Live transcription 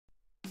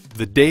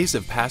The days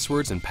of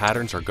passwords and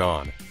patterns are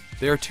gone.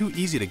 They are too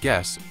easy to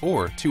guess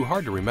or too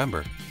hard to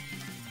remember.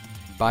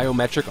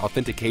 Biometric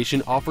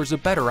authentication offers a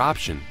better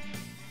option.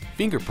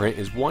 Fingerprint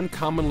is one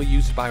commonly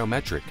used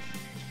biometric,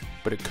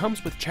 but it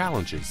comes with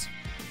challenges.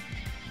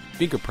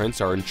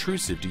 Fingerprints are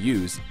intrusive to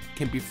use,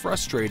 can be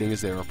frustrating as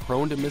they are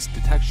prone to missed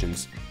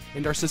detections,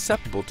 and are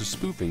susceptible to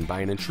spoofing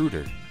by an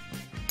intruder.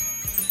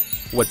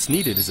 What's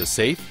needed is a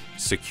safe,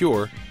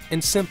 secure,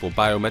 and simple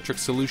biometric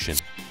solution.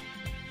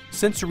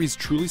 Sensory's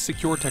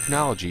TrulySecure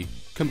technology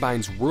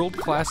combines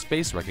world-class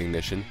face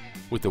recognition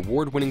with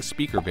award-winning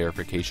speaker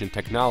verification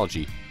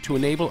technology to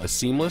enable a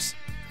seamless,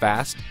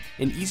 fast,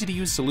 and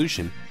easy-to-use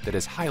solution that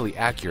is highly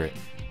accurate.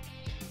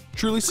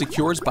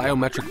 TrulySecure's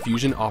biometric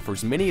fusion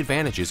offers many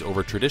advantages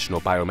over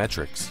traditional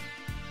biometrics.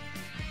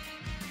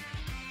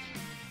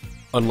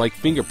 Unlike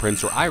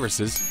fingerprints or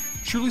irises,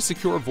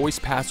 TrulySecure voice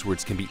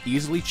passwords can be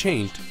easily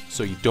changed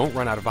so you don't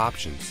run out of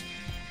options.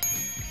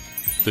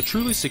 The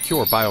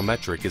TrulySecure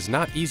biometric is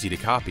not easy to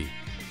copy.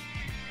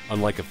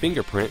 Unlike a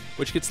fingerprint,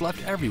 which gets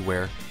left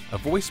everywhere, a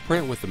voice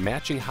print with a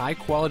matching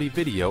high-quality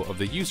video of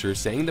the user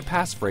saying the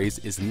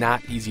passphrase is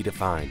not easy to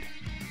find.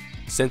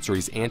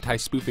 Sensory's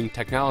anti-spoofing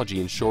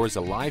technology ensures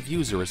a live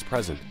user is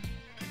present.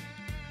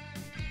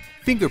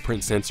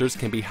 Fingerprint sensors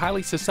can be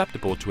highly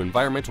susceptible to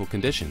environmental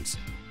conditions.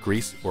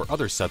 Grease or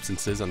other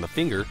substances on the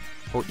finger,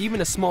 or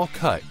even a small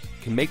cut,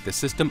 can make the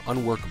system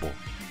unworkable.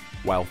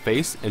 While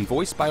face and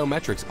voice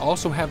biometrics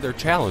also have their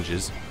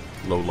challenges,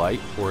 low light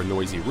or a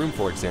noisy room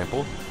for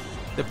example,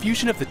 the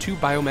fusion of the two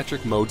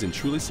biometric modes in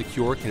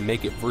TrulySecure can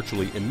make it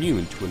virtually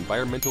immune to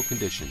environmental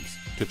conditions.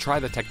 To try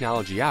the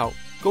technology out,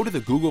 go to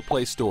the Google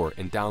Play Store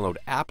and download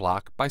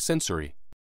AppLock by Sensory.